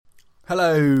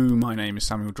Hello, my name is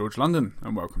Samuel George London,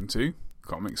 and welcome to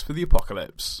Comics for the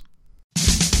Apocalypse.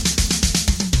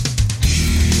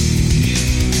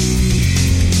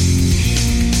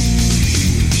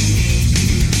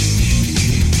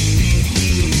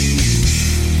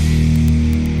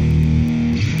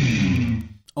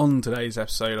 On today's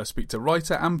episode, I speak to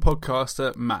writer and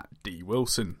podcaster Matt D.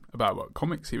 Wilson about what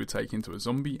comics he would take into a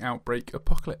zombie outbreak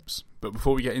apocalypse. But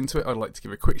before we get into it, I'd like to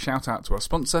give a quick shout out to our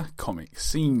sponsor, Comic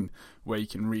Scene, where you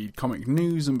can read comic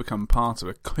news and become part of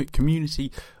a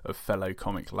community of fellow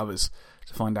comic lovers.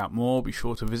 To find out more, be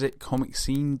sure to visit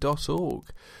comicscene.org.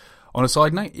 On a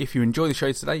side note, if you enjoy the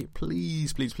show today,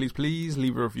 please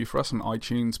leave a review for us on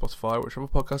iTunes, Spotify, or whichever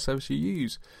podcast service you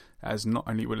use, as not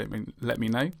only will it let me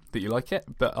know that you like it,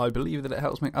 but I believe that it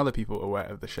helps make other people aware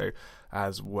of the show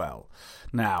as well.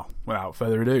 Now, without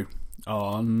further ado,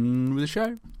 on with the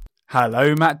show.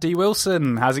 Hello, Matt D.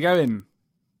 Wilson. How's it going?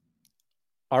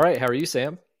 All right, how are you,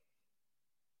 Sam?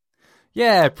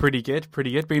 Yeah, pretty good.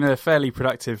 Been a fairly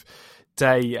productive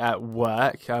day at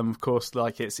work. Of course,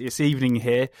 like it's evening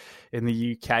here in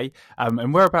the UK.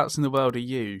 And whereabouts in the world are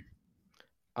you?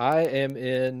 I am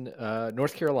in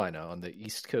North Carolina on the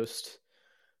east coast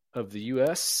of the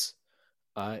U.S.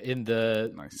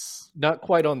 Nice. Not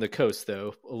quite on the coast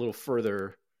though, a little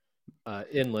further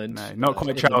inland. No, not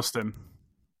quite Charleston.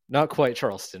 Not quite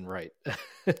Charleston, right?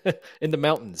 In the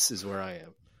mountains is where I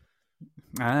am.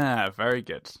 Ah, very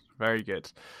good.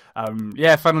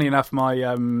 Yeah, funnily enough,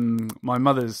 my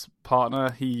mother's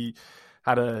partner, he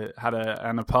had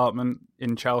an apartment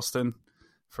in Charleston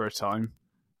for a time.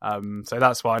 So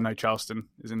that's why I know Charleston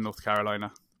is in North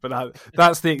Carolina. But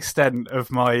that's the extent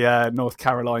of my North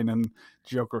Carolinian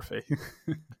geography.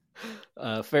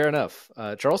 Fair enough.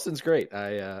 Charleston's great.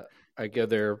 I go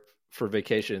there for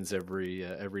vacations every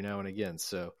now and again.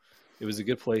 So it was a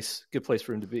good place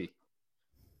for him to be.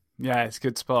 Yeah, it's a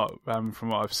good spot from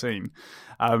what I've seen.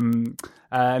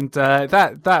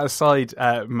 That aside,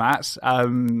 Matt,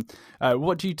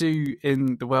 what do you do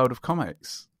in the world of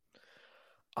comics?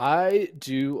 I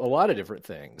do a lot of different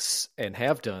things and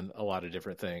have done a lot of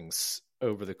different things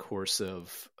over the course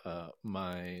of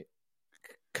my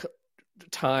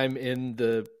time in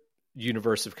the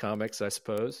universe of comics, I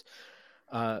suppose.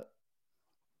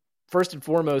 First and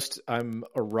foremost, I'm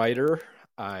a writer.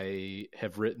 I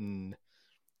have written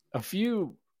a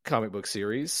few comic book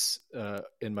series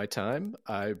in my time.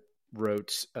 I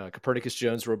wrote Copernicus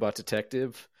Jones Robot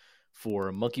Detective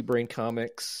for Monkey Brain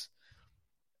Comics.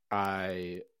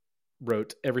 I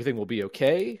wrote Everything Will Be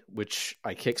Okay, which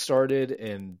I kickstarted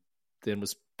and then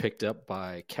was picked up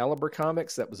by Caliber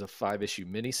Comics. That was a 5-issue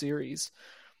miniseries.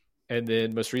 And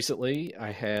then most recently,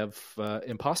 I have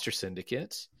Imposter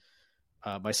Syndicate,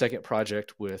 my second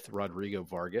project with Rodrigo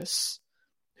Vargas,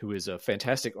 who is a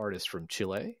fantastic artist from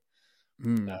Chile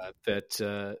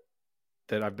that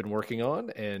I've been working on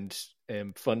and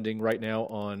am funding right now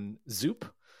on Zoop.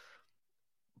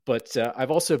 But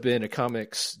I've also been a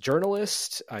comics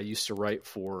journalist. I used to write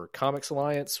for Comics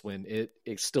Alliance when it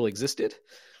still existed.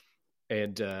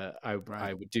 And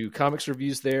I would do comics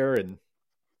reviews there and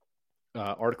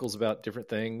articles about different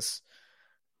things.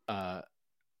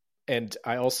 And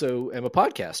I also am a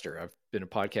podcaster. I've been a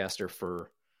podcaster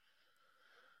for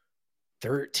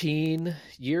 13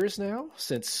 years now,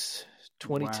 since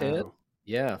 2010. Wow.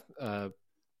 Yeah.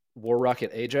 War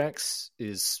Rocket Ajax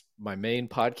is my main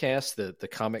podcast, the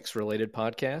comics related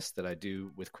podcast that I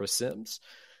do with Chris Sims.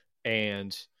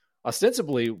 And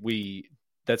ostensibly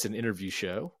that's an interview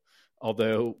show,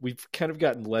 although we've kind of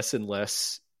gotten less and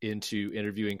less into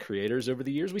interviewing creators over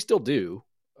the years. We still do.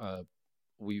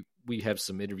 We have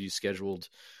some interviews scheduled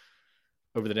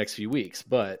over the next few weeks,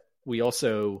 but we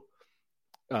also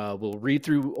we'll read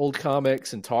through old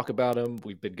comics and talk about them.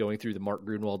 We've been going through the Mark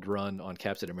Gruenwald run on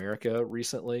Captain America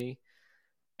recently.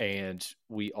 And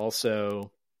we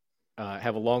also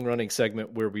have a long-running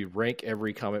segment where we rank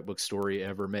every comic book story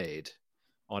ever made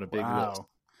on a big list.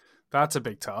 That's a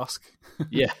big task.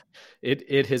 Yeah,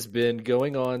 it has been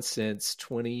going on since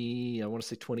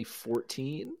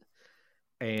 2014.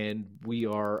 And we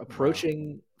are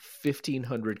approaching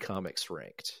 1,500 comics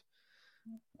ranked.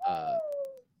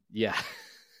 Yeah.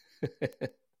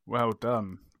 Well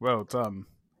done.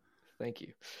 Thank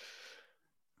you.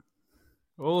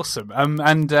 Awesome.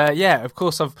 Yeah, of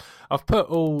course, I've put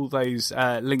all those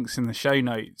links in the show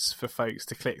notes for folks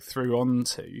to click through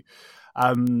onto.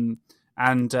 In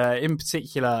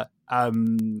particular,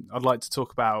 I'd like to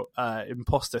talk about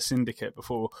Imposter Syndicate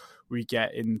before we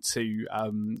get into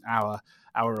our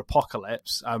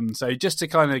apocalypse. So just to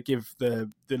kind of give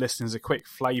the listeners a quick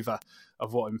flavour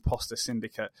of what Imposter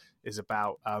Syndicate is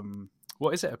about.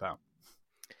 What is it about?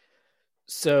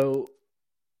 So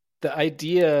the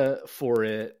idea for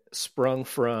it sprung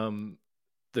from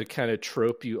the kind of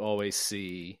trope you always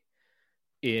see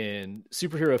in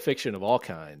superhero fiction of all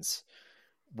kinds,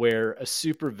 where a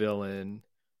supervillain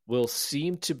will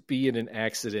seem to be in an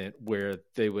accident where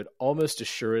they would almost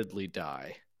assuredly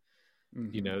die.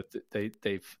 Mm-hmm. You know,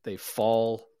 they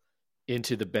fall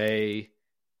into the bay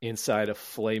inside a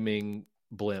flaming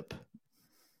blimp,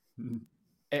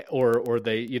 or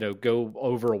they, you know, go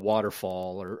over a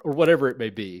waterfall or whatever it may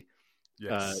be.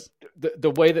 Yes. The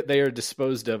way that they are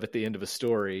disposed of at the end of a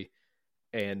story,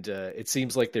 and it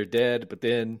seems like they're dead, but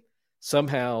then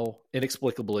somehow,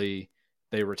 inexplicably,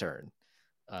 they return.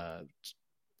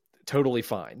 Totally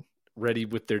fine, ready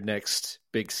with their next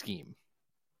big scheme.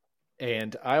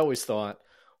 And I always thought,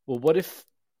 well, what if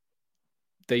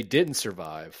they didn't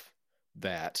survive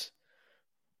that,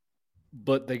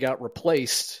 but they got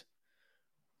replaced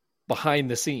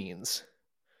behind the scenes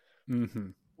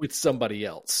with somebody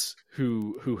else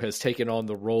who has taken on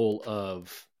the role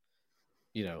of,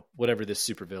 you know, whatever this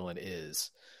supervillain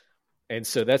is. And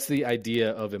so that's the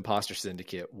idea of Imposter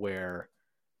Syndicate, where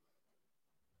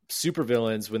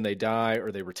supervillains, when they die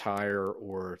or they retire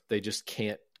or they just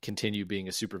can't continue being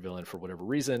a supervillain for whatever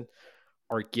reason,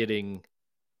 are getting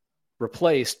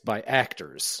replaced by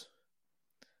actors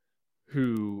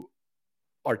who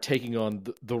are taking on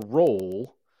the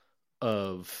role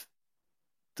of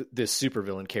this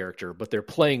supervillain character, but they're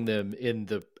playing them in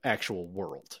the actual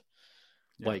world.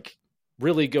 Yeah. Like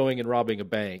really going and robbing a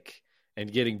bank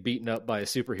and getting beaten up by a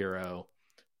superhero,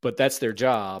 but that's their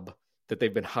job that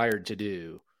they've been hired to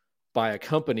do by a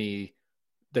company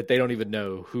that they don't even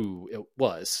know who it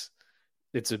was.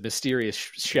 It's a mysterious,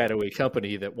 shadowy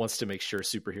company that wants to make sure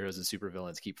superheroes and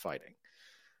supervillains keep fighting.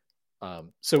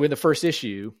 So in the first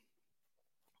issue,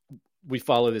 we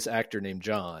follow this actor named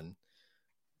John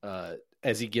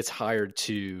as he gets hired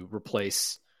to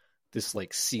replace this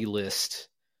like C-list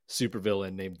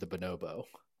supervillain named the Bonobo.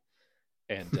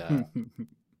 And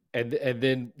and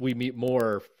then we meet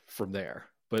more from there.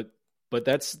 But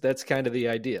that's kind of the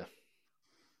idea.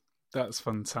 That's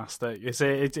fantastic.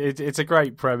 It's a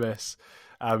great premise,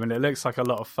 and it looks like a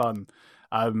lot of fun.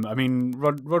 I mean,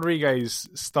 Rodrigo's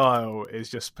style is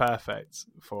just perfect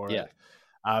for it. Yeah.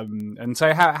 And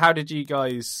so, how did you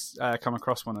guys come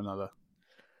across one another?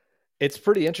 It's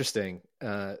pretty interesting.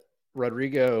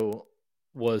 Rodrigo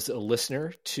was a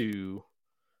listener to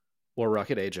War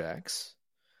Rocket Ajax,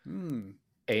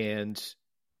 and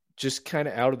just kind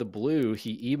of out of the blue,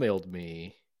 he emailed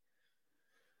me.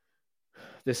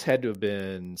 This had to have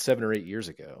been 7 or 8 years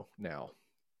ago now,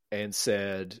 and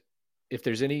said, if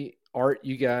there's any art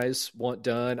you guys want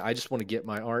done, I just want to get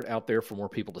my art out there for more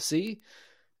people to see.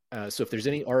 So if there's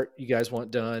any art you guys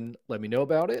want done, let me know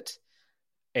about it.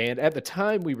 And at the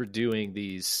time we were doing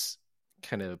these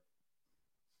kind of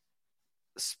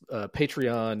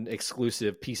Patreon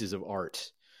exclusive pieces of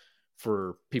art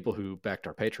for people who backed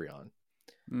our Patreon.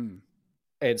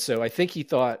 And so I think he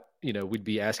thought, you know, we'd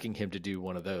be asking him to do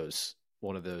one of those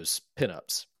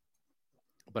pinups.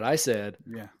 But I said,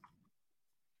 yeah,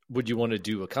 would you want to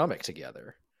do a comic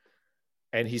together?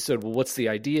 And he said, well, what's the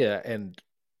idea? And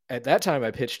at that time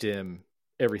I pitched him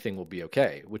Everything Will Be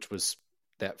Okay, which was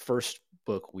that first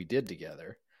book we did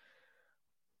together.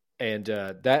 And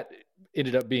that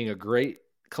ended up being a great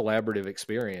collaborative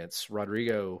experience.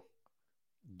 Rodrigo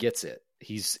gets it.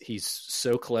 He's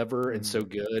so clever and so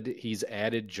good. He's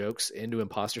added jokes into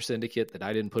Imposter Syndicate that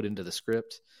I didn't put into the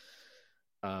script.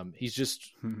 He's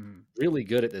just really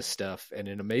good at this stuff and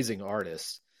an amazing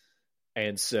artist.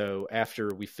 And so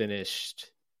after we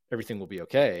finished Everything Will Be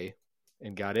Okay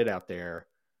and got it out there,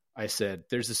 I said,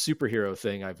 there's a superhero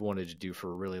thing I've wanted to do for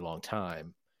a really long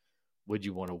time. Would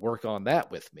you want to work on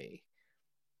that with me?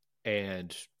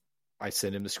 And I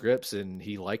sent him the scripts and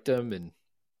he liked them. And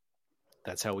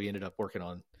that's how we ended up working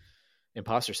on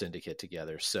Imposter Syndicate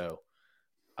together. So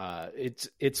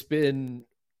it's been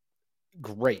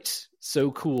great.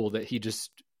 So cool that he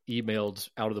just emailed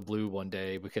out of the blue one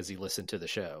day because he listened to the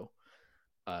show.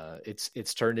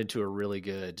 It's turned into a really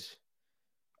good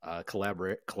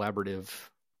collaborative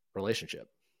relationship.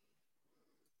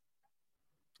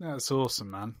 That's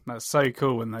awesome, man. That's so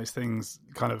cool when those things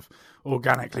kind of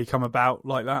organically come about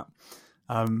like that.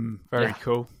 Very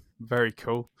cool. Very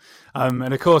cool.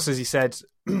 And of course, as you said,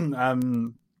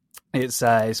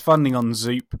 it's funding on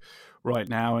Zoop right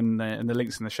now, and the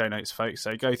link's in the show notes, folks.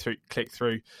 So click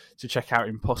through to check out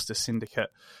Imposter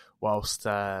Syndicate whilst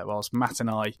Matt and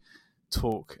I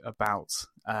talk about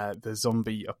the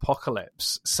zombie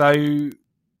apocalypse. So,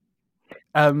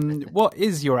 what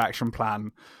is your action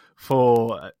plan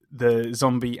for the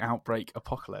zombie outbreak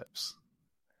apocalypse?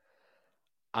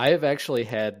 I have actually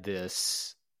had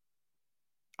this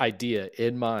idea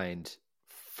in mind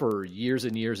for years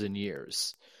and years and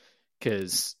years,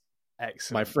 because my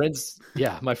Excellent. friends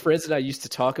and I used to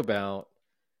talk about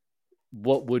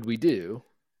what would we do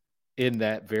in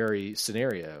that very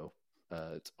scenario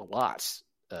a lot,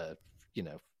 uh, you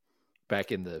know,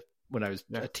 back when I was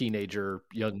a teenager,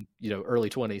 young, early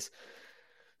 20s.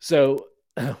 So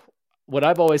what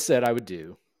I've always said I would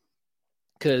do,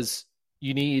 because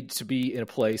you need to be in a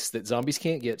place that zombies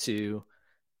can't get to,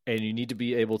 and you need to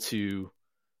be able to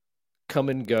come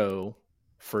and go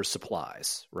for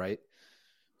supplies, right?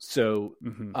 So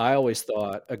I always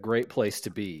thought a great place to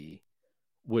be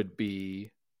would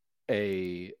be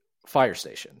a fire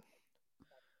station.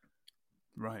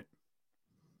 Right.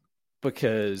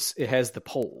 Because it has the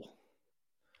pole.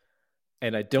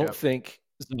 And I don't think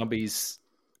zombies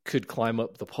could climb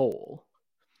up the pole.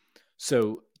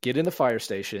 So get in the fire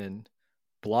station,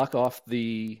 block off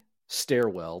the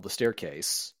stairwell, the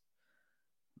staircase,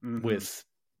 with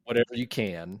whatever you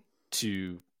can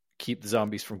to keep the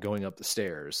zombies from going up the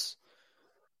stairs.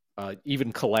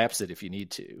 Even collapse it if you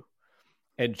need to.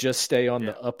 And just stay on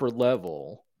the upper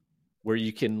level where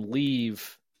you can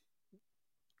leave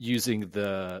using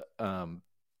the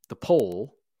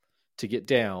pole to get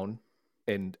down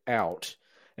and out.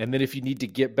 And then if you need to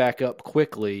get back up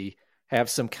quickly, have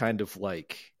some kind of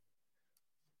like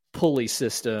pulley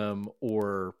system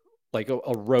or like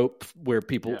a rope where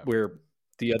where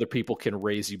the other people can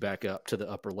raise you back up to the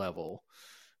upper level.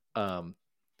 I'm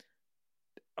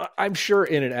sure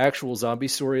in an actual zombie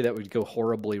story that would go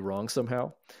horribly wrong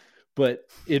somehow. But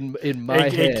in my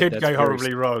head, it could go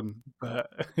horribly wrong. But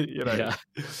in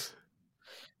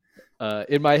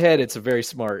my head, it's a very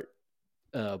smart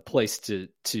place to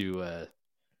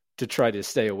try to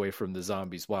stay away from the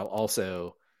zombies while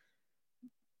also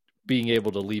being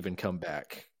able to leave and come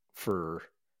back for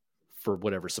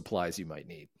whatever supplies you might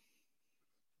need.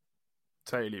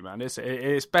 Totally, man.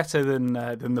 It's better than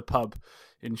the pub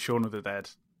in Shaun of the Dead.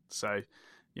 So,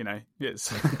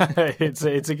 it's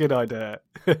it's a good idea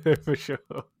for sure.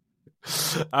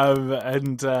 So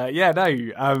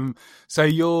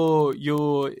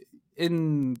you're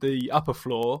in the upper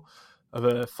floor of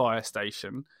a fire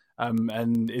station.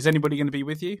 And is anybody going to be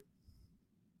with you?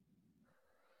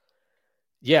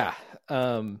 Yeah.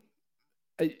 A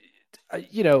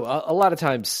lot of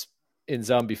times in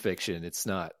zombie fiction, it's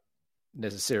not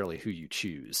necessarily who you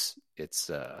choose.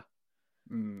 It's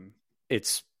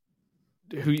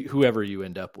whoever you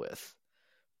end up with.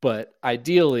 But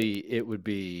ideally, it would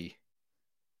be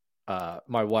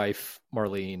my wife,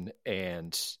 Marlene,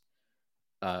 and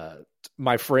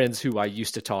my friends who I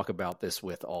used to talk about this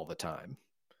with all the time.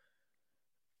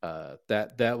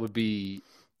 That would be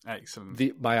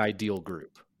excellent. My ideal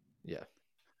group. Yeah.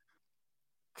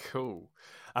 Cool.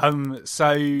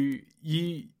 So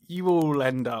you all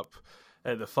end up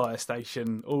at the fire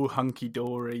station, all hunky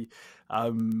dory,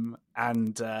 and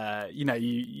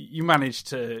you manage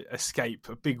to escape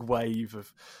a big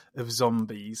wave of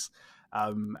zombies.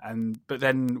 But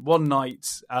then one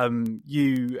night,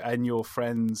 you and your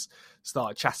friends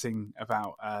start chatting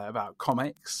about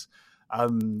comics.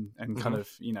 And kind of,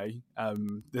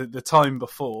 the time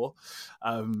before.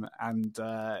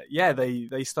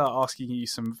 They start asking you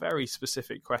some very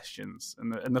specific questions.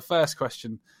 And the first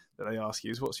question that they ask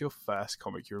you is, what's your first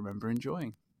comic you remember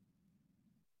enjoying?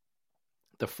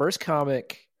 The first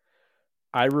comic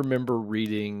I remember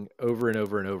reading over and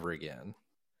over and over again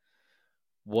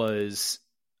was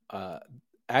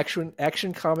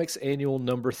Action Comics Annual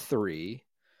number 3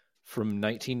 from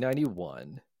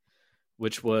 1991,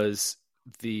 which was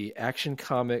the Action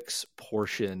Comics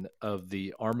portion of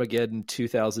the Armageddon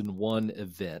 2001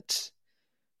 event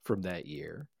from that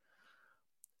year.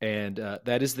 And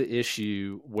that is the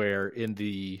issue where in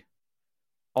the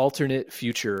alternate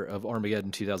future of Armageddon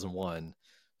 2001,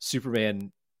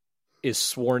 Superman is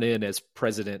sworn in as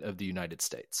president of the United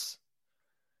States.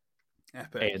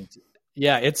 Epic. And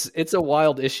yeah, it's a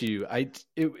wild issue.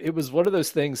 It was one of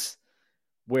those things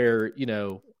where,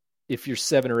 if you're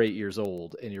 7 or 8 years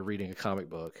old and you're reading a comic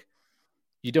book,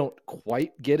 you don't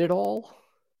quite get it all.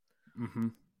 Mm-hmm.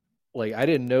 Like, I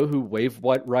didn't know who Wave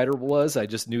White Rider was. I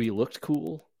just knew he looked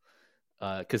cool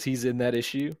because he's in that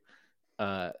issue.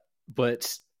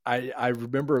 But I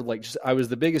remember, I was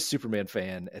the biggest Superman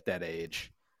fan at that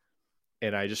age.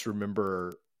 And I just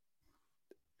remember,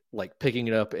 picking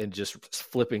it up and just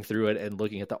flipping through it and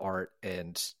looking at the art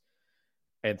and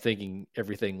thinking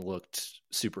everything looked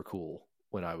super cool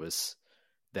when I was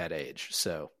that age.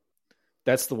 So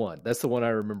that's the one. That's the one I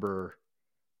remember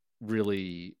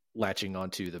really latching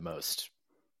onto the most.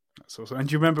 That's awesome. And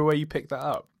do you remember where you picked that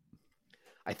up?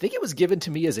 I think it was given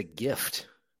to me as a gift.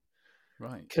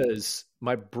 Right. Because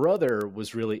my brother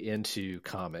was really into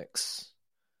comics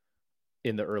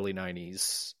in the early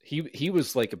 90s. He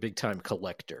was like a big time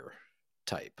collector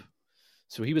type.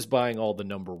 So he was buying all the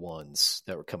number ones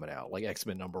that were coming out, like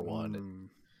X-Men #1 and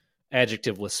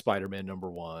Adjectiveless Spider-Man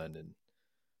 #1 and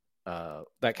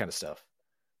that kind of stuff.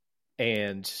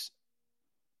 And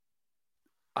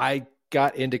I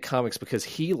got into comics because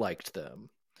he liked them.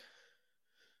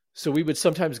 So we would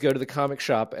sometimes go to the comic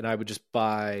shop and I would just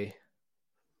buy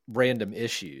random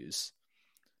issues.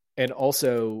 And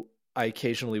also I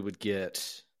occasionally would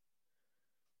get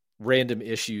random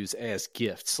issues as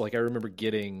gifts. Like I remember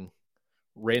getting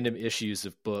random issues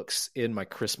of books in my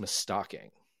Christmas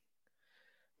stocking.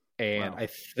 And I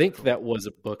think that was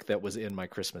a book that was in my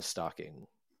Christmas stocking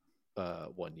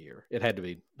one year. It had to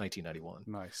be 1991.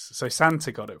 Nice. So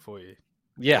Santa got it for you.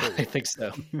 Yeah, cool. I think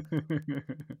so.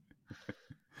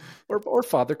 or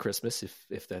Father Christmas,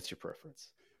 if that's your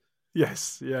preference.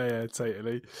 Yes, yeah,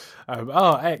 totally.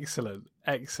 Excellent.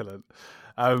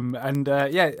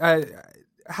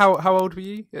 How old were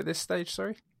you at this stage?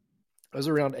 Sorry, I was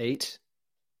around 8.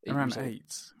 Around 8,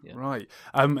 yeah. Right.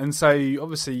 And so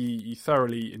obviously you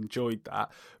thoroughly enjoyed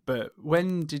that. But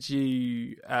when did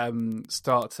you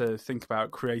start to think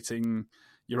about creating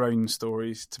your own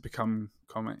stories to become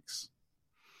comics?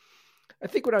 I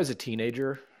think when I was a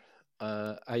teenager,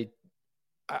 I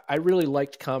really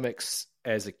liked comics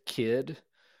as a kid,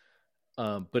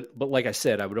 but like I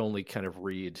said, I would only kind of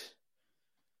read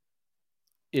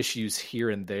issues here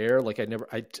and there. Like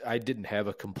I didn't have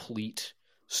a complete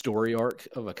story arc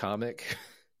of a comic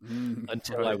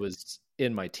until right. I was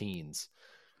in my teens,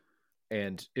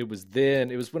 and it was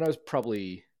when I was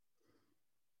probably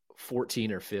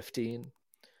 14 or 15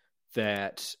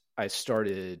 that I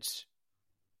started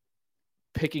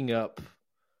picking up.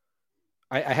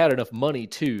 I had enough money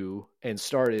too, and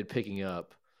started picking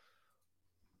up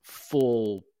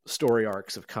full story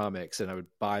arcs of comics, and I would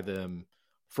buy them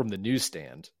from the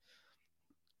newsstand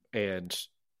and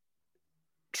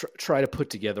try to put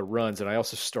together runs. And I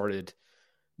also started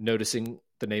noticing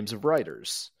the names of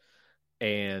writers,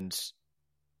 and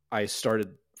I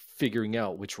started figuring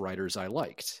out which writers I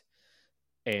liked.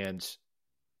 And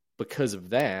because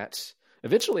of that,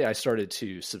 eventually I started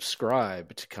to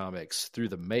subscribe to comics through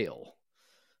the mail.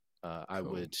 Cool.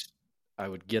 I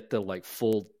would get the like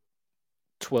full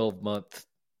 12-month,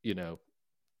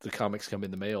 the comics come in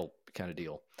the mail kind of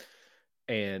deal.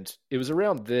 And it was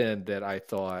around then that I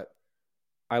thought,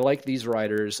 I like these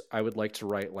writers, I would like to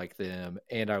write like them,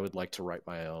 and I would like to write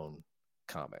my own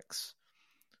comics.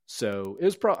 So I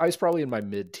was probably in my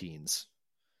mid-teens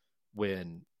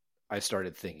when I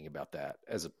started thinking about that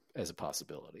as a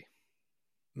possibility.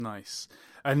 Nice.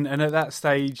 And at that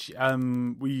stage,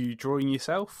 were you drawing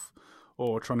yourself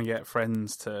or trying to get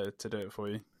friends to do it for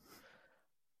you?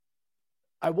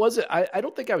 I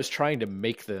don't think I was trying to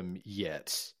make them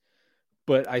yet,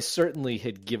 but I certainly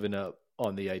had given up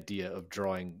on the idea of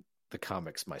drawing the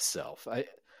comics myself.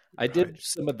 I did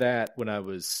some of that when I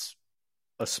was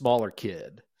a smaller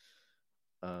kid.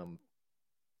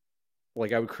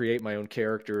 Like I would create my own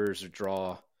characters or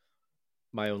draw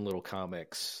my own little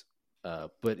comics.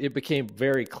 But it became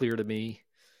very clear to me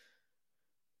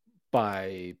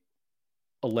by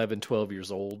 11, 12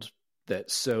 years old that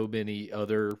so many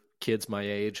other kids my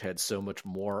age had so much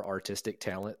more artistic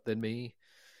talent than me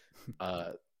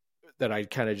that I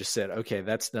kind of just said, okay,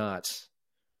 that's not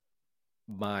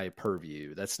my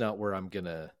purview. That's not where I'm going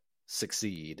to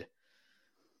succeed.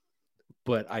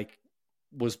 But I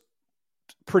was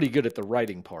pretty good at the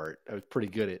writing part. I was pretty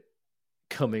good at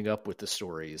coming up with the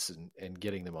stories and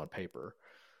getting them on paper.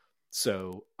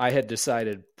 So I had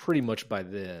decided pretty much by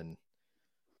then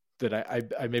that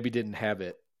I maybe didn't have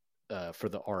it for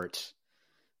the art,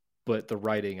 but the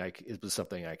writing, it was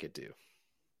something I could do.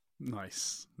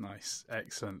 Nice.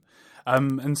 Excellent.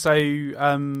 And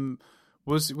so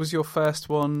was your first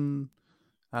one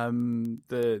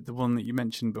the one that you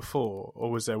mentioned before,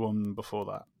 or was there one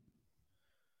before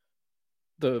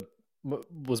that?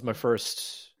 Was my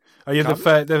first... Oh, yeah,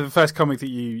 the first comic that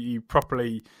you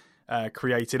properly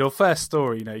created, or first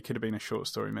story. It could have been a short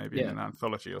story, maybe in an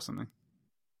anthology or something.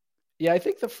 Yeah, I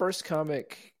think the first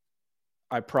comic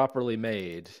I properly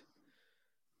made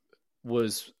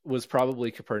was probably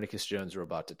Copernicus Jones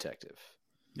Robot Detective.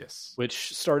 Yes,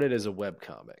 which started as a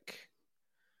webcomic.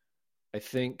 I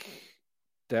think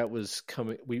that was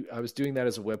coming. I was doing that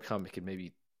as a webcomic in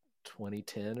maybe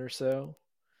 2010 or so.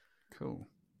 Cool.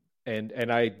 And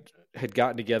I had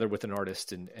gotten together with an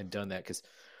artist and done that because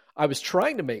I was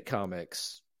trying to make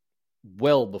comics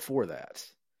well before that.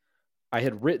 I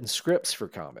had written scripts for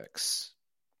comics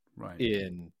right.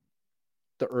 in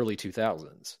the early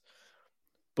 2000s.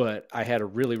 But I had a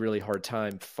really, really hard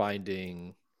time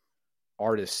finding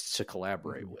artists to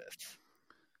collaborate with.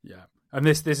 Yeah. And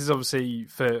this is obviously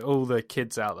for all the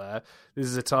kids out there. This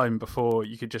is a time before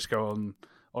you could just go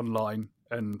online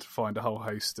and find a whole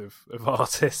host of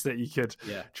artists that you could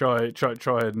try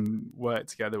and work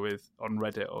together with on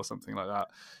Reddit or something like that.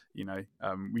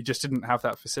 We just didn't have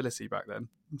that facility back then.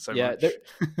 So much.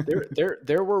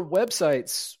 there were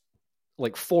websites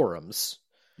like forums,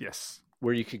 yes,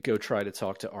 where you could go try to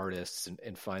talk to artists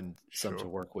and find some to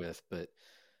work with, but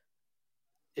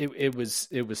it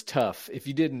was tough if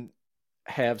you didn't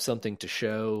have something to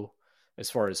show as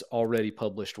far as already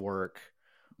published work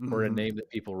or a name that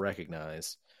people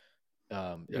recognize.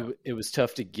 It was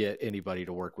tough to get anybody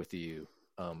to work with you.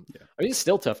 I mean, it's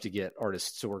still tough to get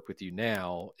artists to work with you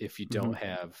now if you don't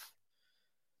have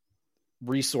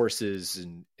resources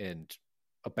and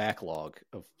a backlog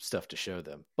of stuff to show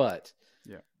them. But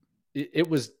it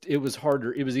was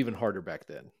harder. It was even harder back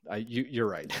then. You're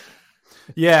right.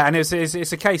 Yeah, and it's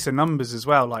a case of numbers as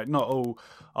well. Like, not all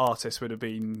artists would have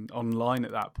been online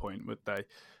at that point, would they?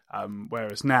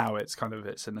 Whereas now it's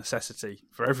a necessity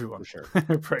for everyone, for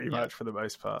sure. pretty much for the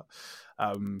most part.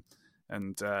 It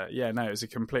was a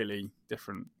completely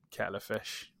different kettle of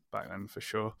fish back then for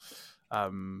sure.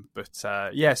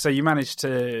 So you managed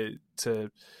to do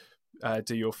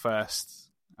your first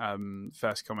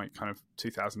comic kind of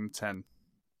 2010,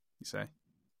 you say?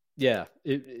 Yeah,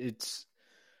 it's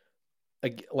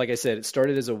like I said, it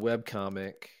started as a web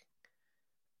comic,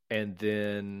 and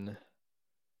then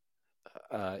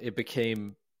it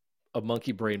became a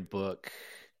Monkey Brain book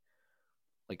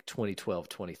like 2012,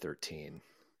 2013.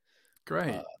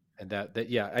 Great. And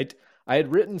I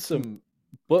had written some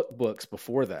books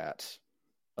before that.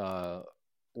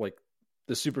 Like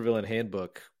the Supervillain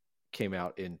Handbook came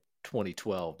out in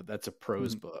 2012, but that's a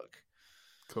prose book.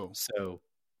 Cool. So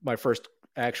my first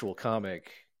actual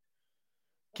comic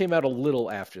came out a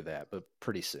little after that, but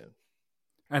pretty soon.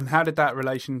 And how did that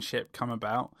relationship come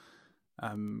about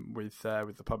with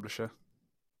the publisher?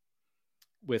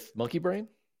 With Monkey Brain?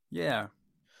 Yeah.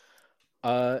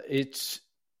 It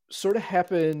sort of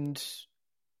happened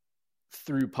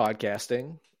through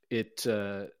podcasting.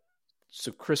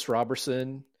 So Chris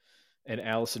Robertson and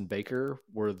Allison Baker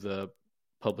were the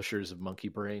publishers of Monkey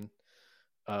Brain,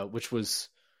 which was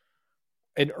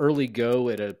an early go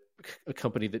at a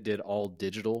company that did all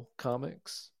digital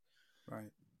comics.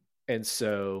 Right. And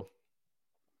so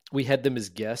we had them as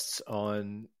guests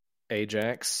on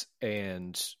Ajax,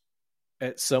 and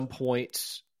at some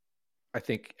point, I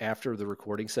think after the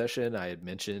recording session, I had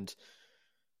mentioned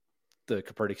the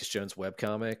Copernicus Jones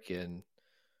webcomic, and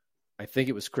I think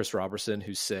it was Chris Robertson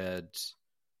who said,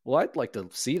 "Well, I'd like to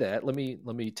see that. Let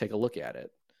me take a look at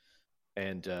it."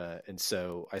 And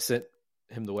so I sent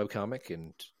him the webcomic,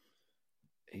 and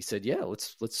he said, "Yeah,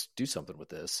 let's do something with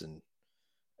this." And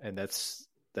that's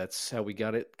how we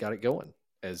got it going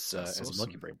as awesome. A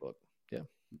Monkey Brain book. Yeah.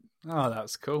 Oh,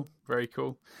 that's cool. Very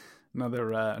cool.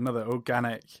 Another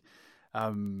organic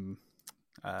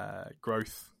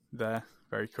growth there.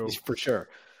 Very cool. For sure.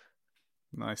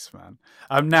 Nice, man.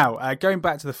 Now, going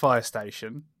back to the fire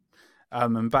station,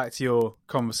 and back to your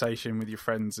conversation with your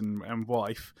friends and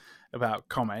wife about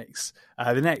comics,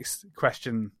 the next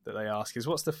question that they ask is,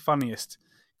 what's the funniest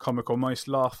comic or most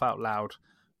laugh out loud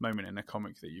moment in a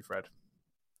comic that you've read?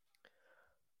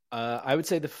 I would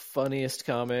say the funniest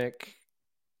comic,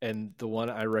 and the one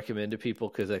I recommend to people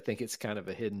because I think it's kind of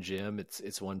a hidden gem.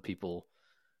 It's one people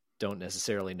don't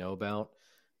necessarily know about.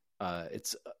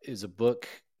 It's a book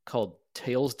called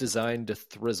Tales Designed to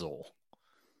Thrizzle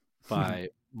by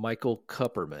Michael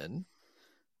Kupperman.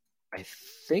 I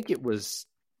think it was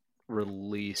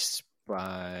released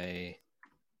by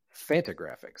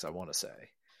Fantagraphics, I want to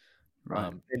say.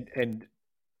 Right. And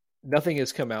nothing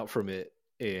has come out from it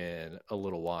in a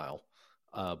little while.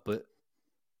 But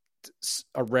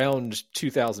around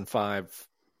 2005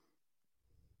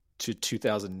 to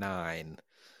 2009,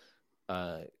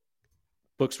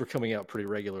 books were coming out pretty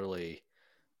regularly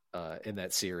in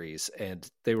that series, and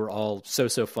they were all so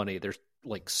funny. They're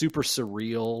like super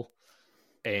surreal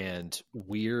and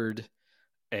weird,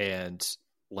 and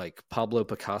like Pablo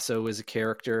Picasso is a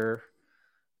character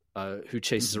who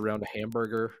chases around a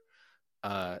hamburger.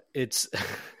 It's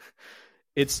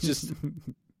just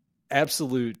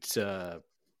absolute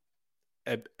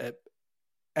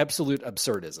absolute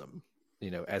absurdism,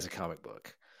 as a comic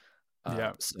book.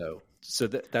 So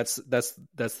that's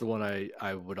the one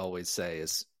I would always say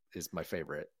is my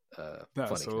favorite.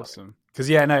 That's funny awesome.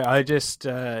 Because I just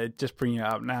bring it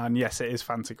up now, and yes, it is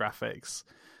Fantagraphics.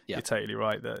 Yeah. You're totally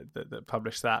right that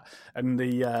published that. And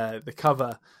the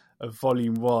cover of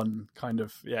Volume 1 kind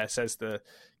of says the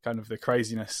kind of the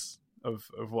craziness of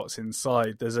what's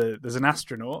inside. There's an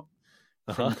astronaut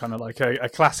from kind of like a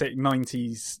classic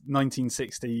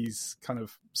 1960s kind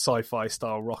of sci-fi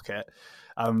style rocket,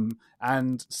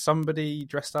 and somebody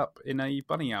dressed up in a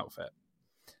bunny outfit,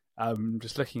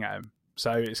 just looking at him.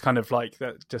 So it's kind of like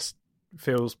that just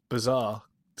feels bizarre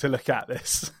to look at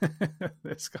this.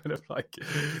 It's kind of like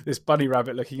this bunny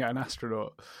rabbit looking at an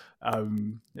astronaut.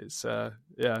 It's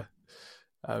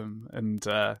and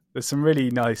there's some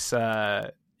really nice.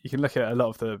 You can look at a lot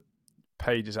of the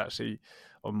pages actually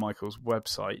on Michael's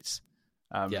website,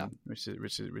 which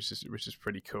is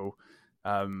pretty cool.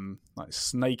 Like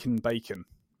Snake and Bacon.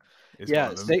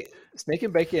 Snake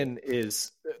and Bacon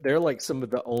they're like some of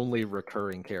the only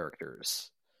recurring characters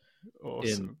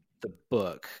in the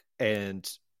book, and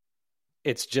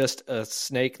it's just a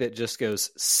snake that just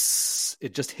goes,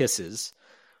 it just hisses.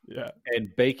 Yeah.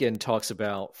 And Bacon talks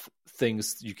about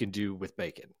things you can do with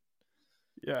bacon.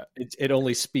 Yeah. It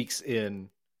only speaks in,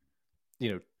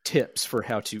 tips for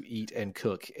how to eat and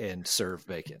cook and serve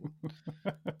bacon.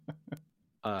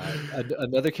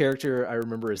 Another character I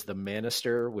remember is the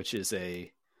Manister, which is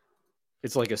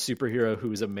it's like a superhero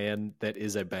who's a man that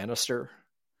is a banister.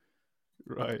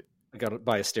 Right. Got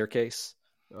by a staircase.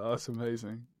 Oh, that's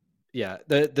amazing. Yeah.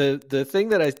 The thing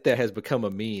that has become a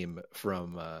meme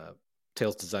from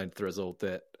Tales Designed Thrizzle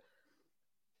that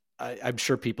I'm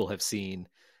sure people have seen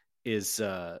is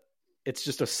it's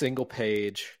just a single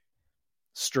page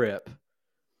strip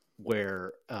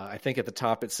where I think at the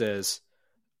top it says,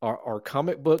 are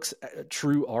comic books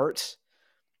true art?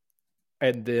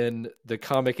 And then the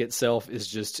comic itself is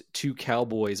just two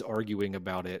cowboys arguing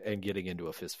about it and getting into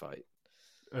a fist fight.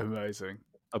 Amazing.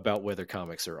 About whether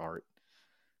comics are art.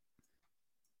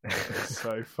 That's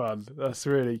so fun. That's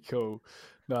really cool.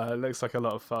 No, it looks like a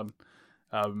lot of fun.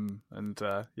 I'm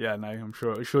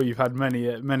sure you've had many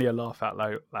a laugh out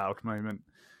loud moment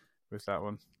with that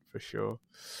one for sure.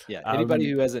 Yeah,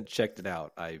 anybody who hasn't checked it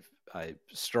out, I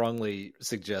strongly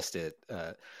suggest it.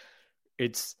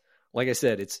 It's like I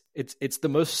said, it's the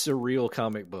most surreal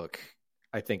comic book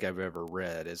I think I've ever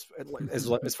read, as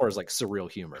far as like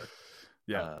surreal humor.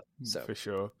 Yeah, for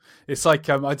sure. It's like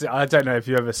I don't know if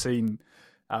you've ever seen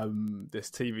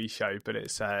this TV show, but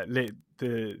it's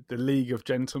the League of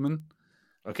Gentlemen.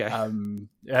 Okay.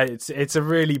 It's a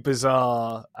really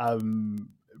bizarre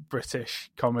British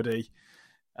comedy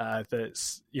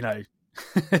that's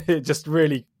just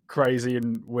really crazy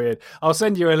and weird. I'll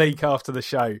send you a link after the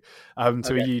show to a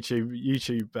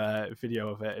YouTube video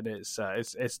of it, and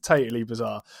it's totally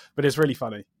bizarre, but it's really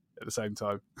funny at the same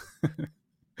time.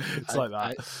 It's like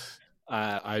that.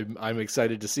 I'm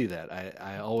excited to see that.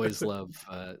 I always love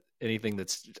anything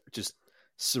that's just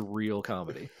surreal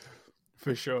comedy.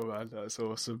 For sure, man. That's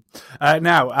awesome.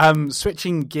 Now,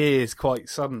 switching gears quite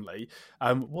suddenly,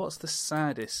 what's the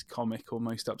saddest comic or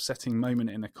most upsetting moment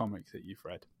in a comic that you've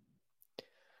read?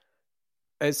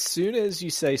 As soon as you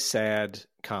say sad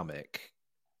comic,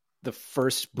 the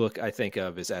first book I think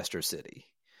of is Astro City,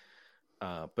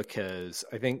 because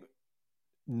I think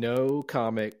no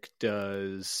comic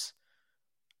does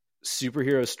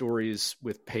superhero stories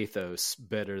with pathos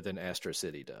better than Astro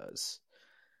City does.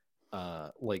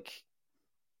 At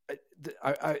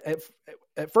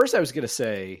first I was going to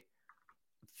say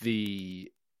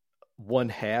the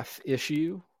 1/2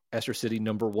 issue, Astro City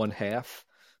number 1/2,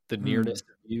 The Nearness of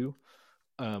You,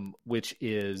 which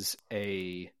is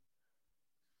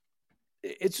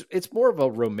it's more of a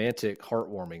romantic,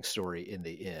 heartwarming story in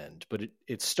the end, but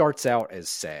it starts out as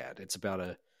sad. It's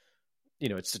about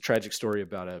it's a tragic story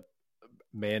about a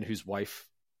man whose wife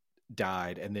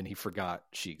died and then he forgot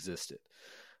she existed.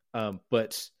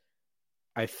 But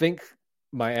I think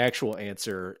my actual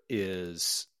answer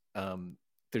is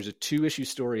there's a 2-issue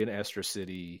story in Astro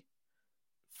City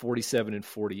 47 and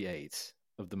 48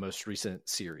 of the most recent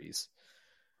series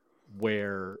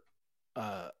where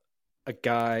a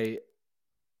guy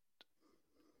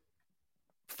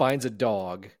finds a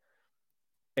dog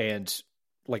and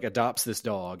adopts this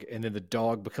dog, and then the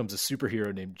dog becomes a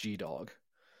superhero named G-Dog.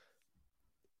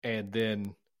 And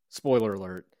then, spoiler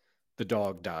alert, the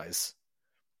dog dies.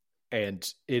 And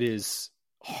it is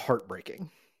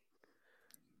heartbreaking.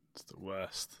 It's the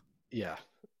worst. Yeah.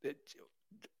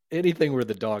 Anything where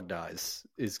the dog dies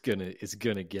is gonna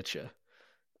get you.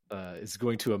 It's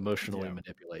going to emotionally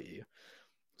manipulate you.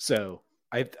 So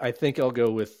I think I'll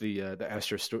go with the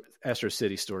Astro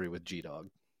City story with G-Dog.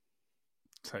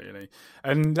 Totally,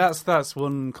 and that's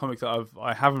one comic that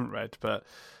I haven't read, but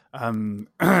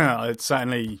I'd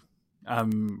certainly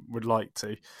would like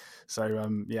to. So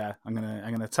yeah, I'm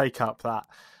gonna take up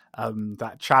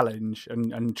that challenge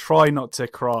and try not to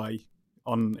cry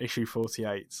on issue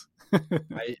 48.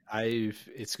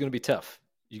 It's going to be tough.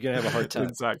 You're going to have a hard time.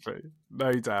 Exactly.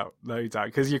 No doubt.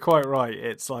 Because you're quite right.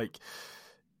 It's like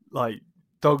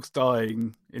dogs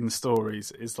dying in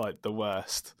stories is like the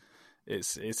worst.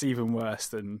 It's even worse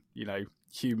than,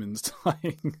 humans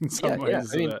dying in some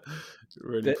ways. I mean, it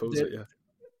really pulls it. Yeah.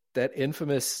 That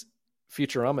infamous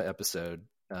Futurama episode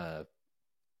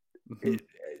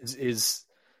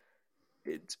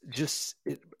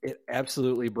it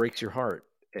absolutely breaks your heart,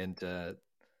 and that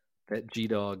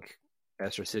G-Dog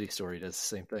Astro City story does the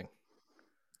same thing.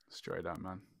 Straight up,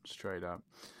 man. Straight up.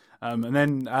 And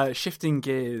then shifting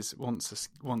gears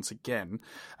once again,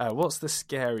 what's the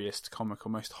scariest comic or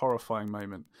most horrifying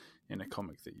moment in a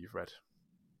comic that you've read?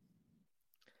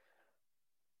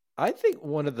 I think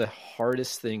one of the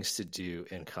hardest things to do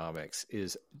in comics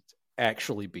is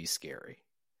actually be scary.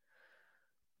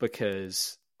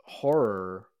 Because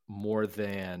horror, more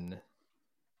than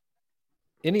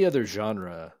any other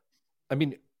genre, I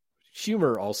mean,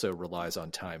 humor also relies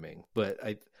on timing, but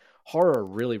horror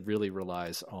really, really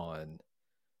relies on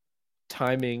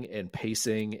timing and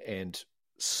pacing and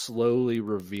slowly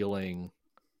revealing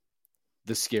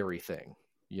the scary thing,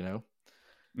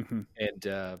 Mm-hmm.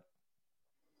 And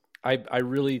I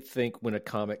really think when a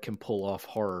comic can pull off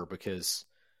horror, because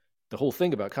the whole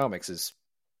thing about comics is,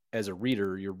 as a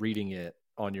reader, you're reading it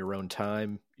on your own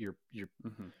time. You're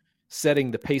mm-hmm.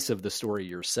 setting the pace of the story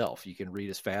yourself. You can read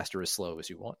as fast or as slow as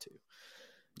you want to.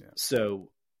 Yeah.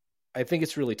 So I think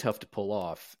it's really tough to pull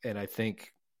off. And I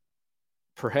think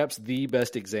perhaps the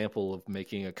best example of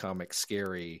making a comic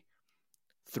scary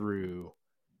through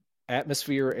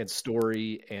atmosphere and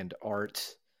story and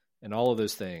art and all of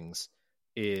those things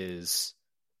is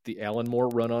the Alan Moore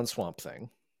run on Swamp Thing.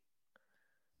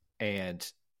 And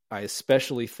I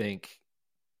especially think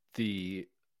the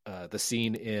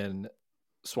scene in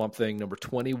Swamp Thing number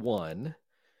 21,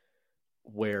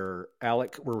 where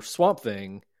Swamp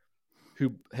Thing,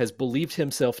 who has believed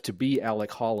himself to be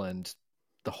Alec Holland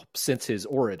since his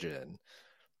origin,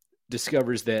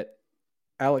 discovers that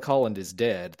Alec Holland is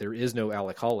dead. There is no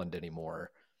Alec Holland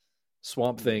anymore.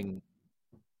 Swamp Thing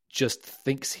just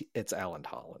thinks it's Alec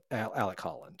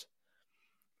Holland.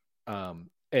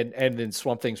 And then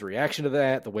Swamp Thing's reaction to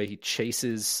that, the way he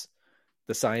chases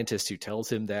the scientist who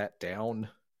tells him that down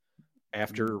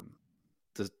after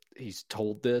he's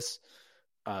told this,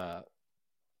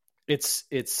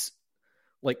 it's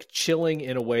like chilling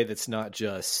in a way that's not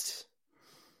just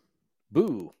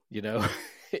boo,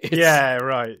 Yeah,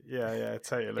 right. Yeah,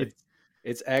 totally.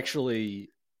 It's actually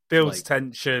builds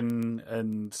tension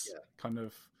and kind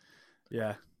of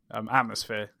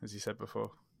atmosphere, as you said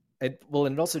before. And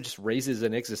it also just raises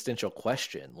an existential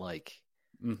question, like,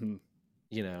 mm-hmm.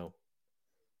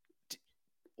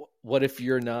 What if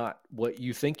you're not what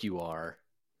you think you are?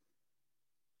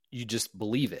 You just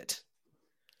believe it.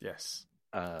 Yes.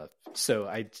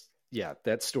 So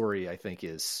that story I think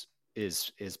is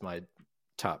my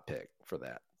top pick for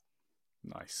that.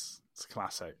 Nice. It's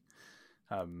classic.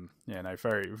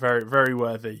 Very, very, very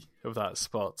worthy of that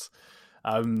spot.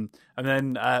 And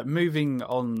then moving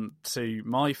on to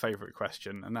my favourite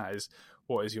question, and that is,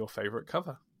 what is your favourite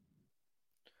cover?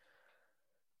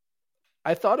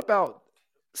 I thought about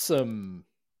some,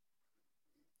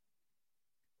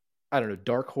 I don't know,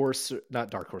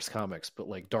 not Dark Horse comics, but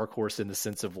like Dark Horse in the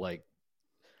sense of like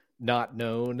not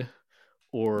known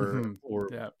or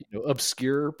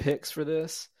obscure picks for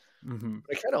this. Mm-hmm.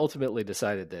 I kind of ultimately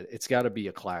decided that it's got to be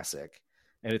a classic.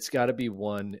 And it's got to be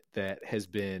one that has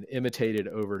been imitated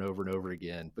over and over and over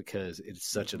again because it's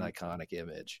such an iconic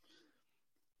image.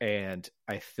 And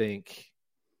I think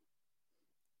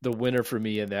the winner for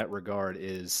me in that regard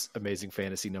is Amazing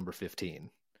Fantasy number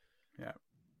 15. Yeah.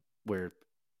 Where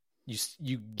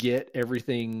you get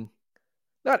everything,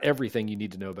 not everything you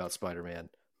need to know about Spider-Man,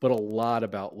 but a lot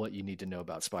about what you need to know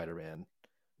about Spider-Man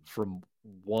from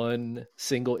one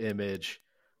single image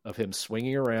of him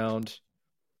swinging around,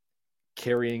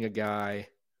 carrying a guy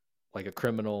like a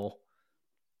criminal,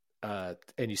 and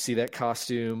you see that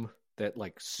costume, that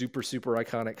like super, super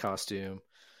iconic costume.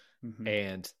 Mm-hmm.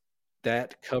 And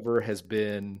that cover has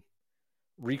been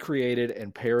recreated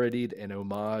and parodied and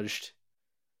homaged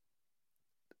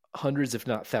hundreds, if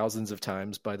not thousands of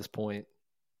times by this point.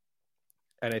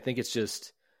 And I think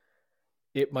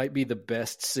it might be the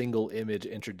best single image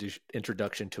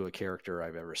introduction to a character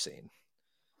I've ever seen.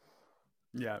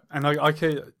 Yeah. And I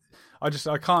can't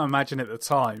imagine at the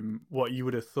time what you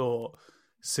would have thought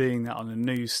seeing that on a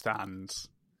newsstand,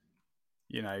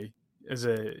 as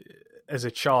as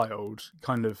a child,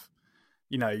 kind of,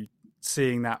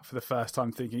 seeing that for the first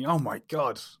time, thinking, "Oh my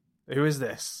God, who is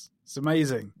this? It's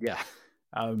amazing." Yeah.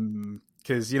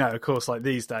 Because of course, like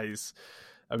these days,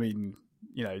 I mean,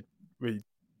 we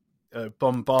are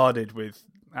bombarded with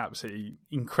absolutely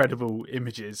incredible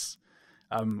images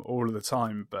all of the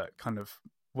time, but kind of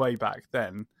way back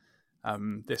then,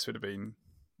 this would have been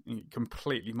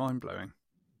completely mind-blowing.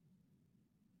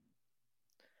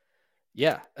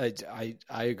 Yeah, I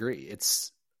agree.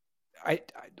 It's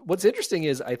what's interesting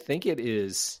is I think it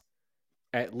is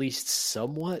at least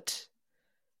somewhat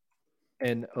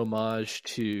an homage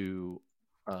to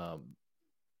the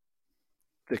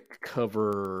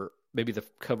cover, maybe the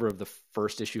cover of the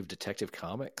first issue of Detective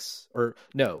Comics, or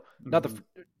no, not the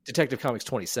Detective Comics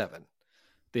 27,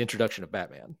 the introduction of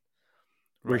Batman,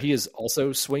 where he is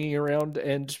also swinging around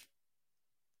and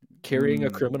carrying a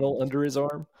criminal under his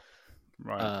arm.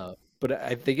 Right. But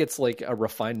I think it's like a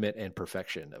refinement and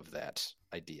perfection of that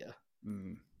idea.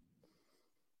 Even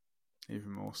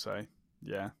more so.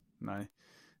 Yeah, no,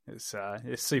 it's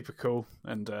super cool.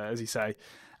 And as you say,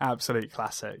 absolute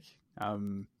classic.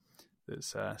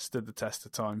 That's stood the test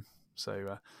of time.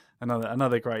 So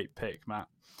another great pick, Matt.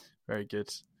 Very good.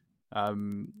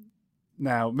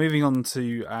 Now, moving on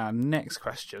to our next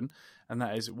question, and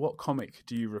that is, what comic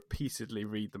do you repeatedly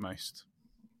read the most?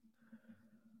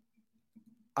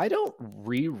 I don't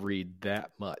reread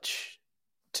that much,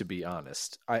 to be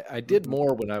honest. I did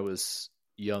more when I was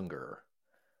younger,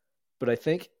 but I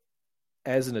think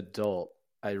as an adult,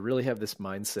 I really have this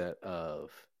mindset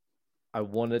of I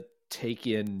want to take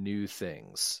in new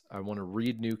things. I want to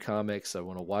read new comics. I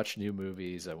want to watch new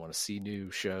movies. I want to see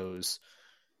new shows,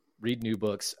 read new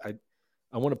books.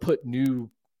 I want to put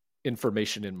new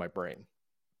information in my brain.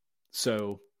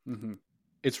 So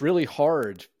it's really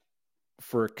hard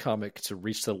for a comic to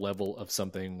reach the level of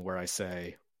something where I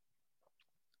say,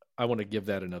 I want to give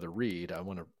that another read. I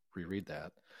want to reread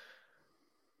that.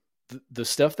 The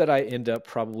stuff that I end up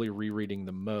probably rereading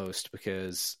the most,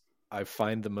 because I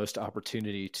find the most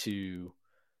opportunity to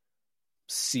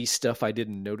see stuff I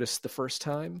didn't notice the first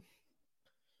time,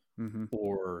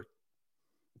 or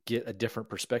get a different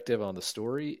perspective on the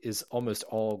story, is almost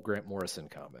all Grant Morrison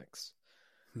comics.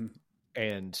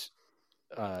 And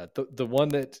the one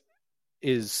that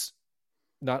is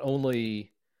not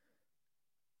only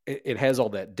it has all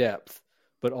that depth,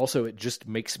 but also it just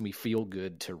makes me feel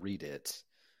good to read it,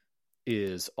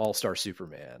 is All-Star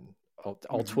Superman,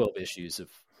 all 12 issues of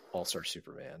All-Star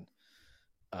Superman.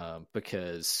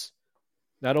 Because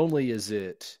not only is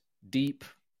it deep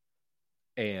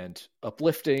and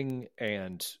uplifting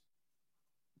and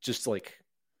just like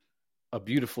a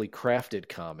beautifully crafted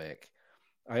comic,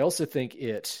 I also think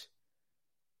it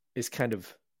is kind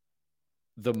of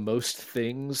the most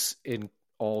things in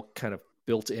all kind of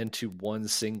built into one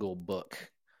single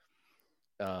book.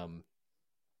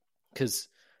 Because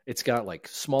it's got like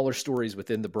smaller stories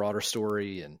within the broader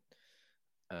story, and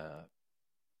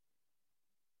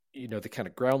the kind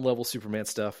of ground level Superman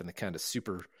stuff and the kind of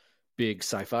super big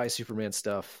sci-fi Superman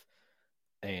stuff,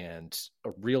 and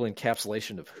a real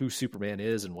encapsulation of who Superman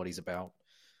is and what he's about.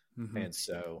 And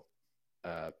so,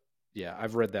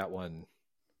 I've read that one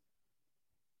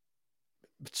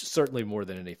certainly more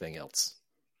than anything else.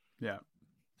 Yeah.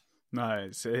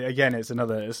 No, it's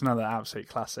another absolute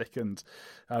classic. And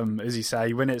as you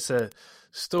say, when it's a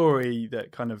story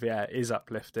that kind of is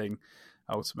uplifting,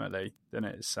 ultimately, then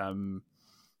it's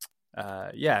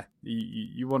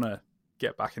you want to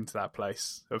get back into that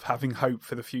place of having hope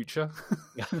for the future.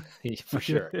 For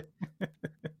sure.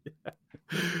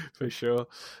 For sure.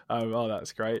 Oh,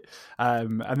 that's great.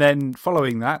 And then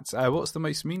following that, what's the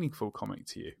most meaningful comic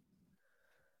to you?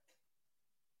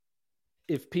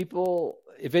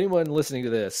 If anyone listening to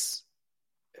this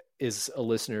is a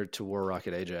listener to War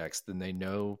Rocket Ajax, then they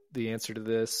know the answer to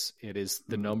this. It is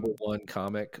the number one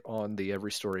comic on the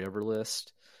Every Story Ever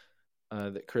list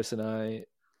that Chris and I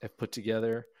have put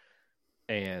together.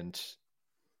 And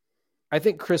I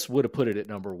think Chris would have put it at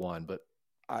number one, but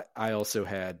I also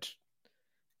had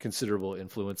considerable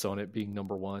influence on it being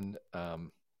number one.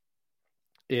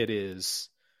 It is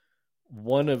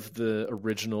one of the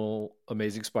original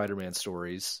Amazing Spider-Man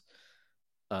stories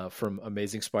from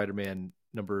Amazing Spider-Man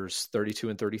numbers 32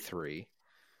 and 33,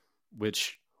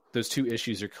 which those two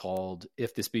issues are called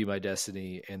If This Be My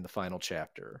Destiny and The Final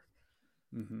Chapter,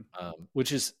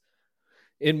 which is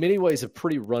in many ways a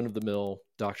pretty run-of-the-mill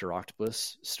Dr.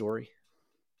 Octopus story.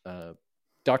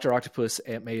 Dr. Octopus,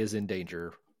 Aunt May is in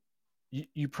danger.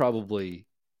 You probably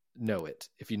know it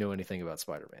if you know anything about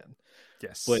Spider-Man.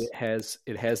 Yes. But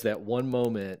it has that one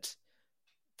moment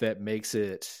that makes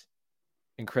it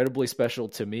incredibly special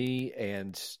to me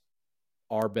and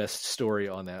our best story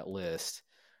on that list,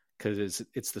 because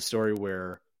it's the story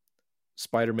where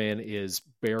Spider-Man is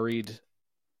buried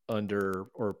under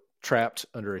or trapped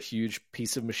under a huge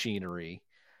piece of machinery,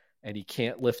 and he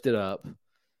can't lift it up,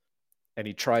 and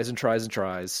he tries and tries and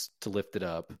tries to lift it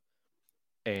up,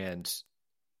 and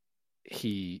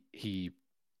he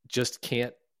just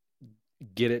can't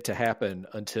get it to happen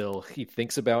until he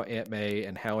thinks about Aunt May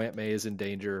and how Aunt May is in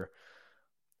danger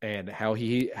and how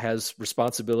he has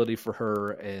responsibility for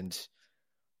her and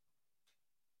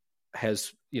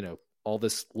has, all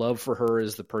this love for her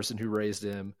as the person who raised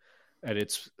him. And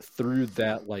it's through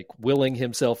that, like, willing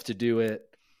himself to do it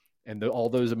and all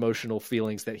those emotional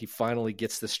feelings that he finally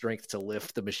gets the strength to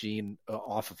lift the machine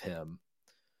off of him.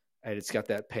 And it's got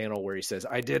that panel where he says,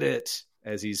 "I did it,"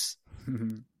 as he's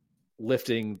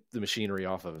lifting the machinery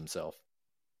off of himself.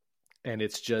 And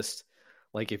it's just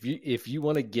like, if you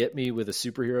want to get me with a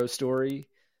superhero story,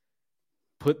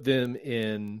 put them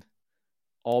in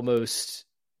almost,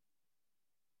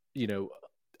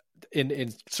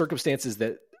 in circumstances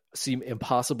that seem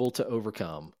impossible to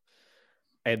overcome,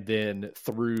 and then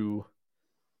through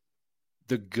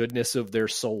the goodness of their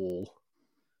soul,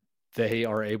 they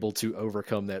are able to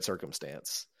overcome that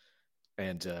circumstance.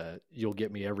 And you'll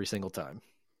get me every single time.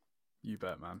 You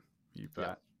bet, man. You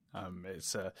bet. Yeah.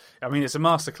 It's a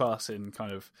masterclass in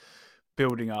kind of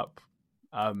building up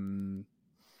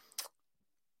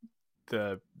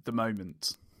the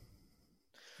moment.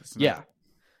 Yeah.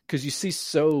 Because you see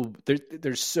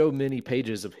there's so many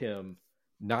pages of him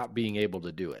not being able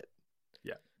to do it.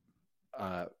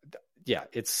 Yeah.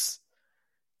 It's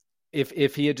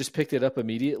if he had just picked it up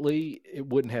immediately, it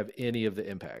wouldn't have any of the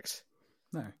impacts.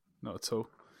 No, not at all.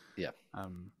 Yeah.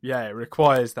 It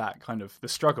requires that kind of the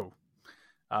struggle.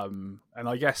 And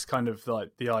I guess kind of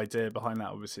like the idea behind that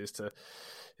obviously is to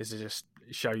just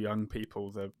show young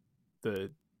people that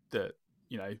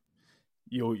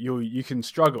you can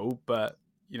struggle, but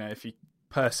if you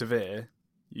persevere,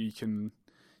 you can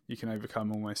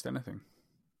overcome almost anything.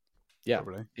 Yeah,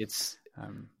 probably. It's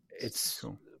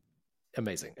cool.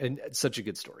 Amazing, and it's such a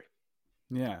good story.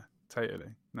 Yeah,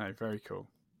 totally. No, very cool,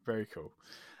 very cool.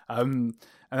 And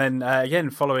then again,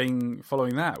 following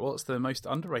that, what's the most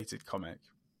underrated comic?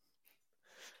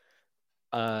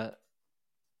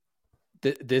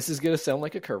 This is going to sound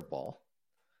like a curveball.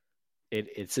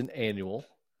 It's an annual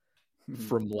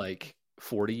from like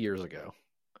 40 years ago,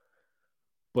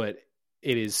 but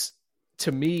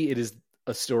to me, it is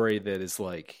a story that is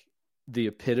like the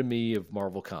epitome of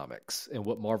Marvel Comics and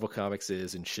what Marvel Comics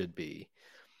is and should be.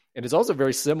 And it's also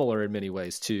very similar in many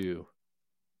ways to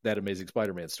that Amazing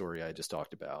Spider-Man story I just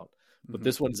talked about. But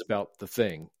this one's about The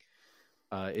Thing.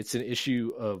 It's an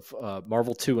issue of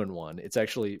Marvel 2-in-1. It's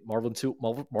actually Marvel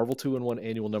 2-in-1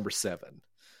 annual number 7.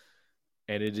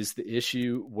 And it is the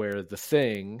issue where The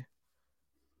Thing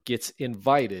gets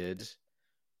invited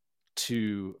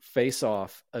to face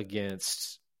off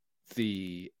against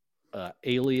the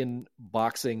alien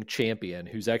boxing champion,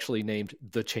 who's actually named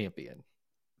The Champion.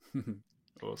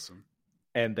 Awesome.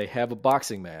 And they have a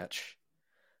boxing match,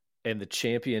 and the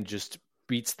champion just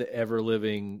beats the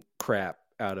ever-living crap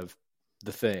out of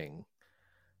The Thing.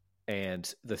 And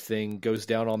The Thing goes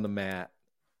down on the mat,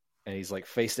 and he's like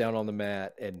face down on the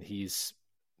mat, and he's,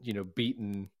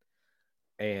 beaten.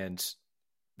 And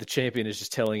the champion is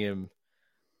just telling him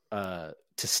to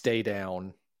stay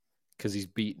down because he's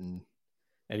beaten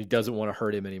and he doesn't want to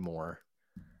hurt him anymore.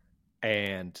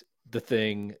 And The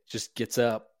Thing just gets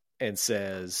up and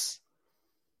says,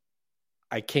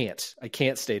 I can't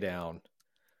stay down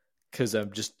because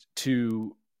I'm just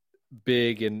too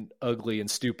big and ugly and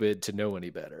stupid to know any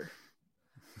better.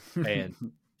 And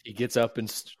he gets up and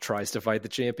tries to fight the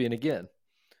champion again,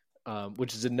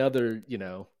 which is another,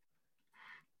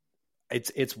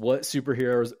 it's what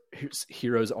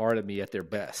heroes are to me at their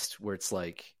best, where it's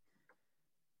like,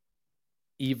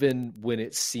 even when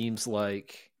it seems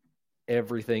like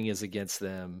everything is against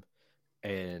them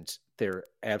and they're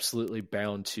absolutely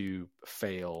bound to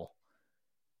fail,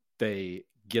 they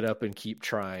get up and keep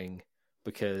trying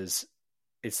because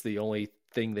it's the only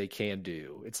thing they can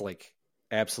do. It's like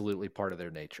absolutely part of their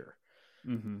nature.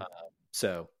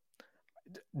 So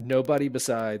nobody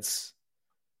besides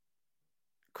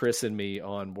Chris and me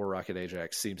on War Rocket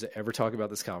Ajax seems to ever talk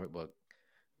about this comic book.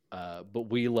 But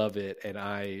we love it, and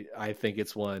I think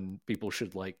it's one people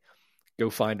should like go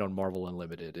find on Marvel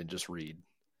Unlimited and just read.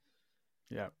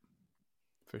 Yeah,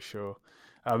 for sure.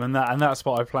 And that's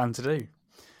what I plan to do.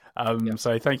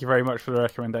 So thank you very much for the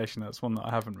recommendation. That's one that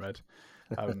I haven't read.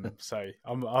 So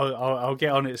I'll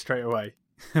get on it straight away,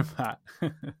 Matt.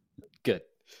 Good.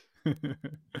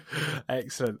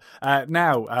 Excellent.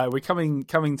 Now we're coming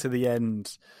to the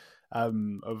end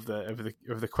of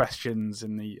the questions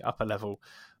in the upper level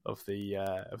of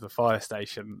the fire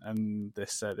station, and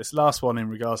this last one in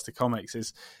regards to comics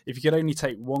is: if you could only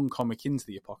take one comic into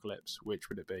the apocalypse, which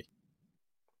would it be?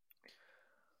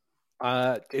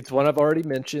 It's one I've already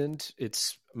mentioned.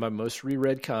 It's my most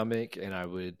reread comic, and I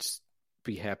would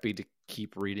be happy to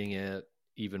keep reading it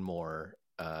even more.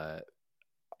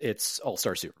 It's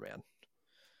All-Star Superman.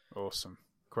 Awesome.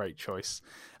 Great choice.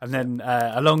 And then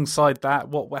alongside that,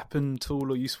 what weapon,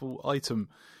 tool, or useful item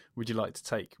would you like to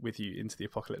take with you into the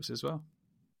apocalypse as well?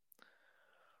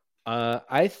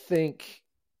 I think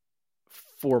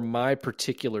for my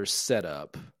particular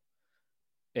setup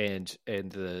and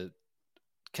the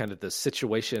kind of the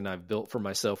situation I've built for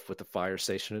myself with the fire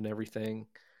station and everything,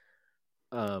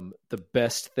 the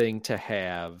best thing to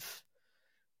have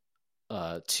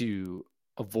to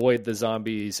avoid the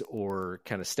zombies or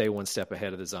kind of stay one step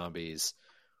ahead of the zombies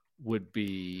would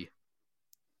be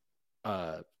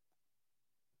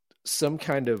some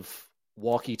kind of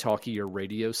walkie-talkie or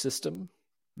radio system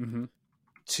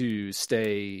to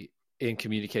stay in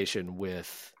communication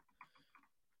with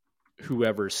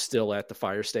whoever's still at the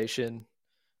fire station.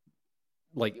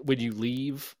 Like when you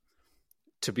leave,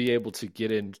 to be able to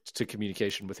get into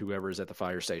communication with whoever's at the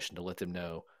fire station to let them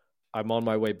know, I'm on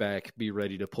my way back, be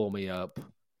ready to pull me up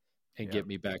and get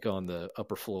me back on the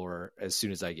upper floor as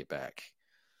soon as I get back.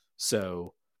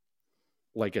 So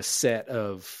like a set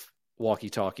of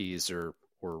walkie-talkies or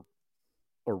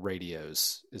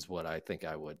radios is what I think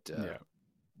I would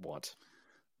want.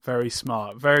 Very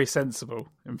smart, very sensible.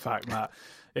 In fact, Matt,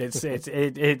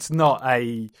 it's not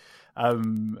a I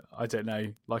don't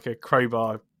know, like a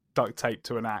crowbar duct tape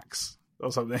to an axe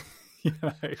or something.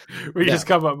 We just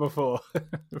come up before.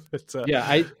 But,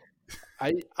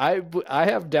 I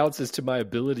have doubts as to my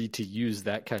ability to use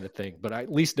that kind of thing, but I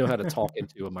at least know how to talk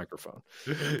into a microphone.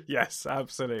 Yes,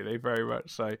 absolutely, very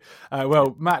much so.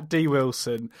 Well, Matt D.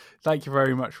 Wilson, thank you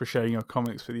very much for sharing your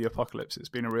comics for the apocalypse. It's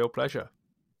been a real pleasure.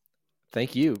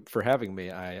 Thank you for having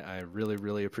me. I really,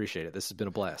 really appreciate it. This has been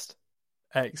a blast.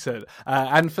 Excellent.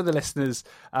 And for the listeners,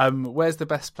 where's the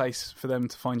best place for them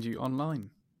to find you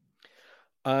online?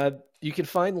 You can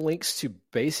find links to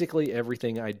basically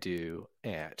everything I do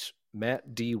at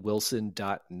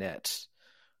mattdwilson.net.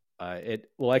 It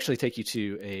will actually take you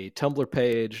to a Tumblr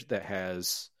page that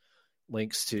has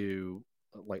links to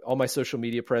like all my social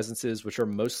media presences, which are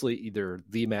mostly either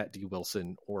the Matt D.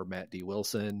 Wilson or Matt D.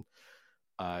 Wilson.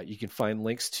 You can find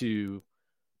links to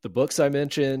the books I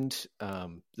mentioned,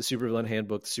 the Supervillain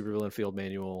Handbook, the Supervillain Field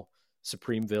Manual,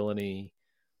 Supreme Villainy,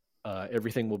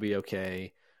 Everything Will Be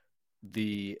Okay.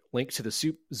 The link to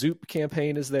the Zoop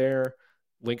campaign is there.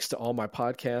 Links to all my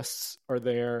podcasts are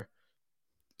there.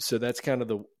 So that's kind of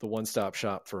the one-stop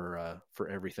shop for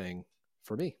everything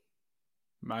for me.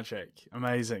 Magic.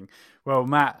 Amazing. Well,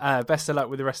 Matt, best of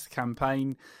luck with the rest of the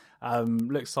campaign.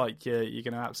 Looks like you're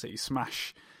going to absolutely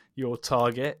smash your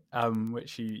target,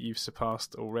 which you've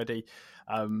surpassed already.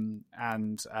 The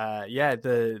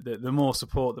more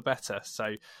support, the better.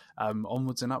 So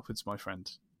onwards and upwards, my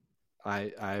friend.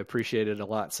 I appreciate it a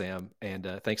lot, Sam.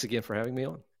 And thanks again for having me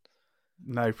on.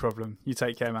 No problem. You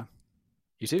take care, man.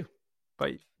 You too.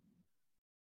 Bye.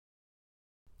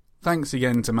 Thanks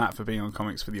again to Matt for being on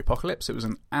Comics for the Apocalypse. It was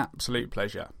an absolute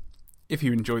pleasure. If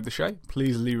you enjoyed the show,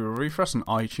 please leave a review for us on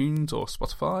iTunes or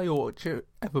Spotify or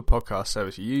whichever podcast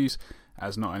service you use,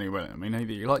 as not only will it let me know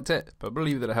that you liked it, but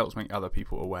believe that it helps make other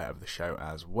people aware of the show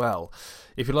as well.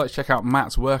 If you'd like to check out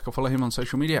Matt's work or follow him on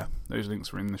social media, those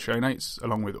links are in the show notes,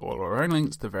 along with all our own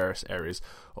links to various areas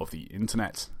of the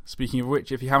internet. Speaking of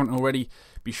which, if you haven't already,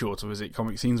 be sure to visit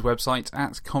Comic Scene's website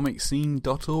at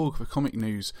comicscene.org for comic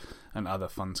news and other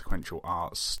fun sequential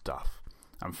art stuff.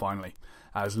 And finally,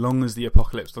 as long as the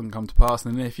apocalypse doesn't come to pass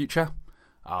in the near future,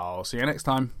 I'll see you next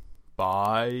time.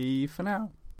 Bye for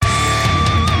now.